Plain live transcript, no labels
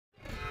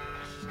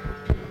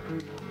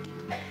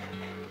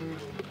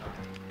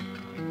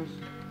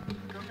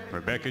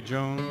Rebecca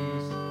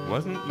Jones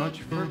wasn't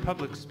much for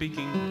public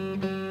speaking,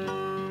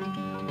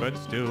 but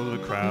still the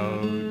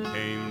crowd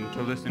came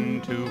to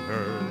listen to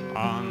her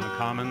on the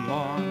common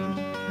lawn.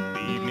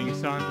 The evening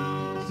sun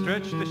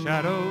stretched the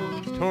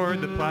shadows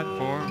toward the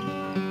platform,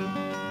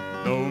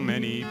 though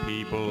many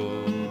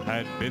people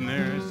had been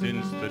there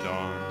since the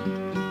dawn.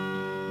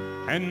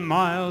 And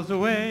miles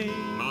away,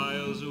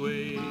 miles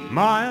away,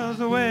 miles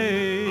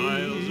away,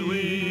 miles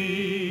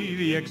away,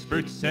 the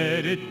experts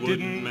said it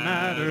didn't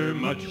matter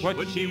much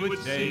what she would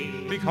say,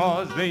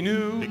 because they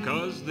knew,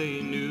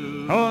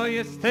 oh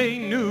yes they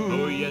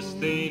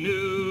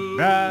knew,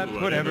 that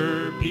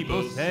whatever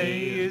people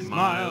say is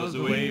miles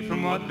away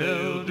from what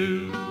they'll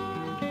do.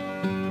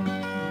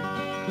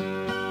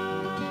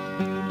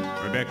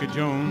 Rebecca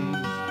Jones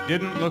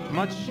didn't look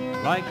much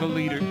like a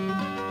leader.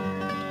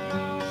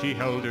 She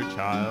held her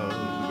child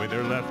with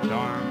her left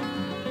arm,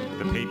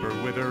 the paper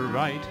with her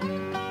right,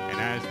 and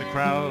as the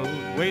crowd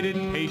waited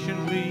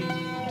patiently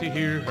to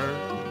hear her,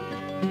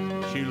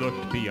 she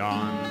looked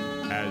beyond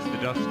as the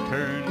dusk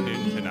turned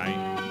into night.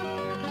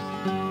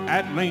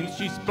 At length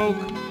she spoke,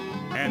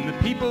 and the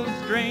people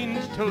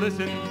strained to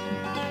listen.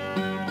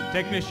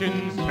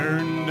 Technicians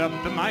turned up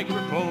the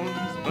microphones,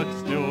 but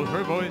still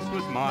her voice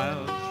was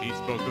mild. She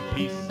spoke of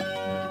peace,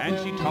 and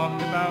she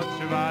talked about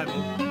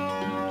survival.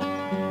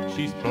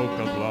 She spoke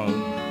of love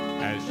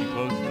as she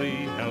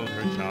closely held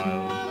her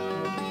child.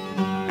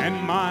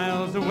 And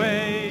miles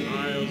away,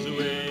 miles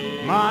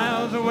away,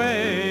 miles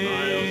away,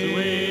 miles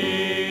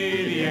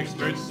away, the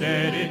experts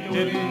said it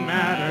didn't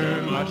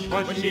matter much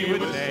what she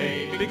would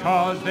say,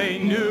 because they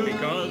knew,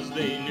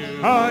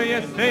 oh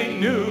yes they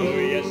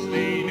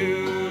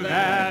knew,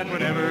 that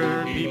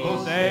whatever people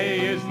say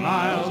is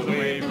miles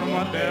away from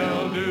what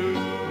they'll do.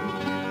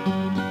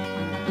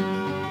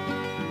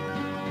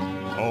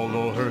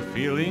 Although her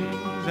feelings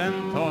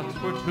and thoughts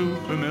were too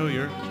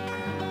familiar,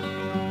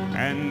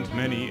 and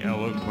many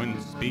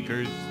eloquent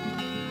speakers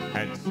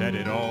had said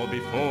it all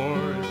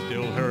before,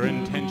 still her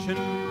intention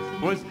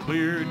was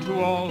clear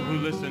to all who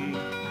listened.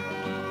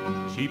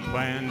 She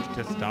planned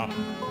to stop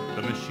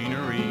the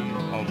machinery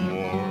of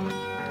war.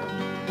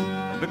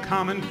 The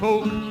common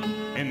folk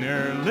in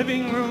their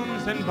living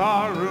rooms and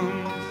bar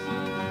rooms,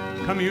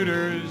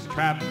 commuters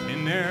trapped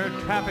in their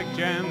traffic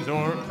jams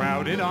or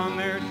crowded on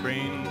their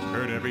trains,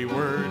 heard every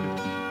word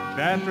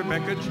that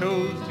Rebecca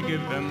chose to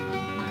give them.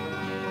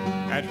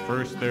 At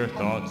first their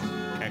thoughts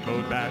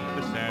echoed back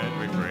the sad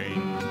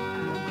refrain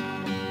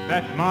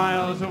that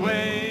miles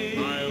away,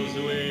 miles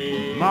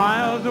away,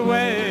 miles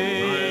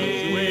away,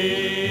 miles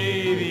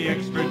away, the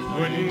experts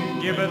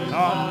wouldn't give a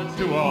thought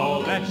to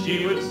all that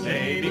she would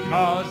say,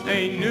 because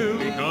they knew,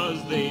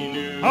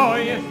 oh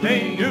yes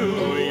they knew,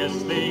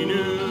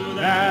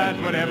 that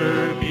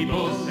whatever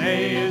people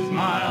say is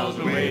miles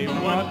away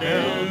from what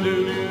they'll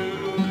do.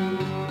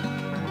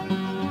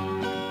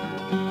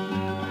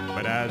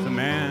 But as a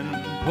man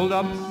pulled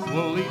up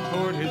slowly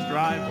toward his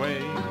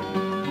driveway,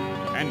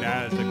 and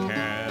as the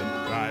cab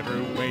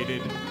driver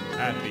waited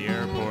at the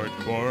airport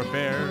for a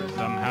fare,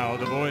 somehow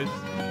the voice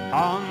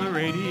on the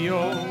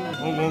radio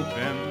awoke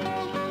them.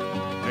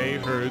 They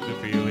heard the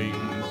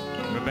feelings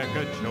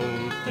Rebecca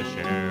chose to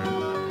share.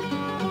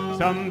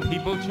 Some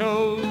people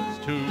chose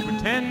to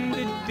pretend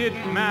it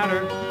didn't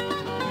matter.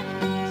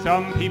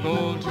 Some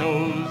people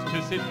chose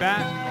to sit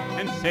back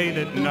and say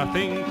that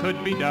nothing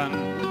could be done.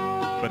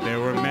 But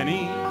there were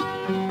many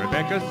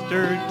Rebecca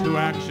stirred to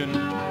action,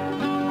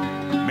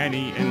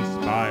 many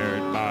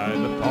inspired by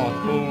the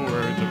thoughtful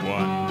words of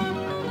one.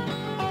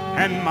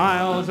 And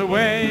miles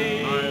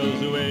away,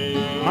 miles away,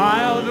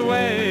 miles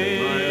away,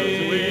 miles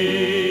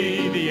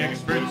away, the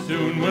experts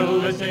soon will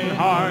listen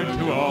hard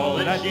to all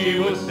that she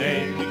will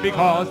say,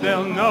 because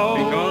they'll know,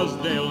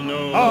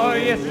 oh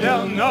yes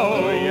they'll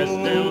know,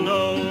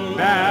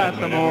 that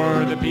the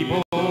more the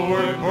people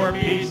work for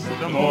peace,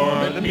 the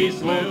more the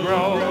peace will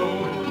grow.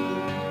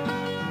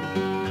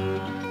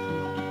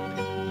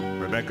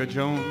 Rebecca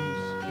Jones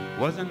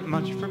wasn't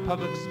much for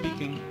public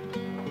speaking.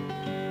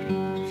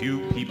 Few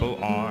people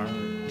are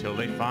till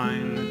they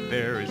find that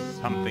there is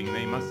something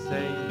they must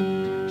say.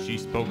 She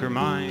spoke her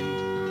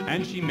mind,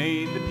 and she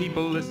made the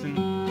people listen.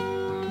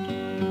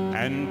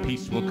 And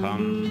peace will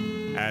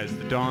come as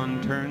the dawn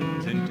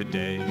turns into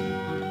day.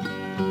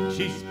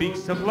 She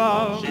speaks of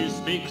love, she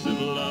speaks of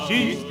love,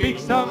 she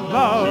speaks of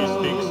love,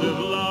 she speaks of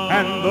love.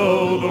 And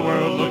though the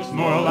world looks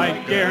more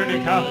like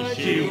Guernica,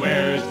 she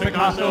wears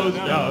Picasso's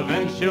dove,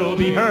 and she'll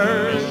be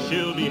hers,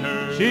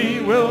 she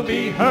will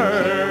be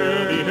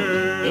hers.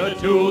 The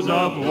tools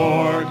of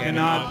war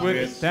cannot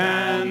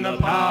withstand the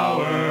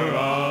power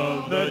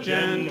of the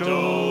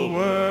gentle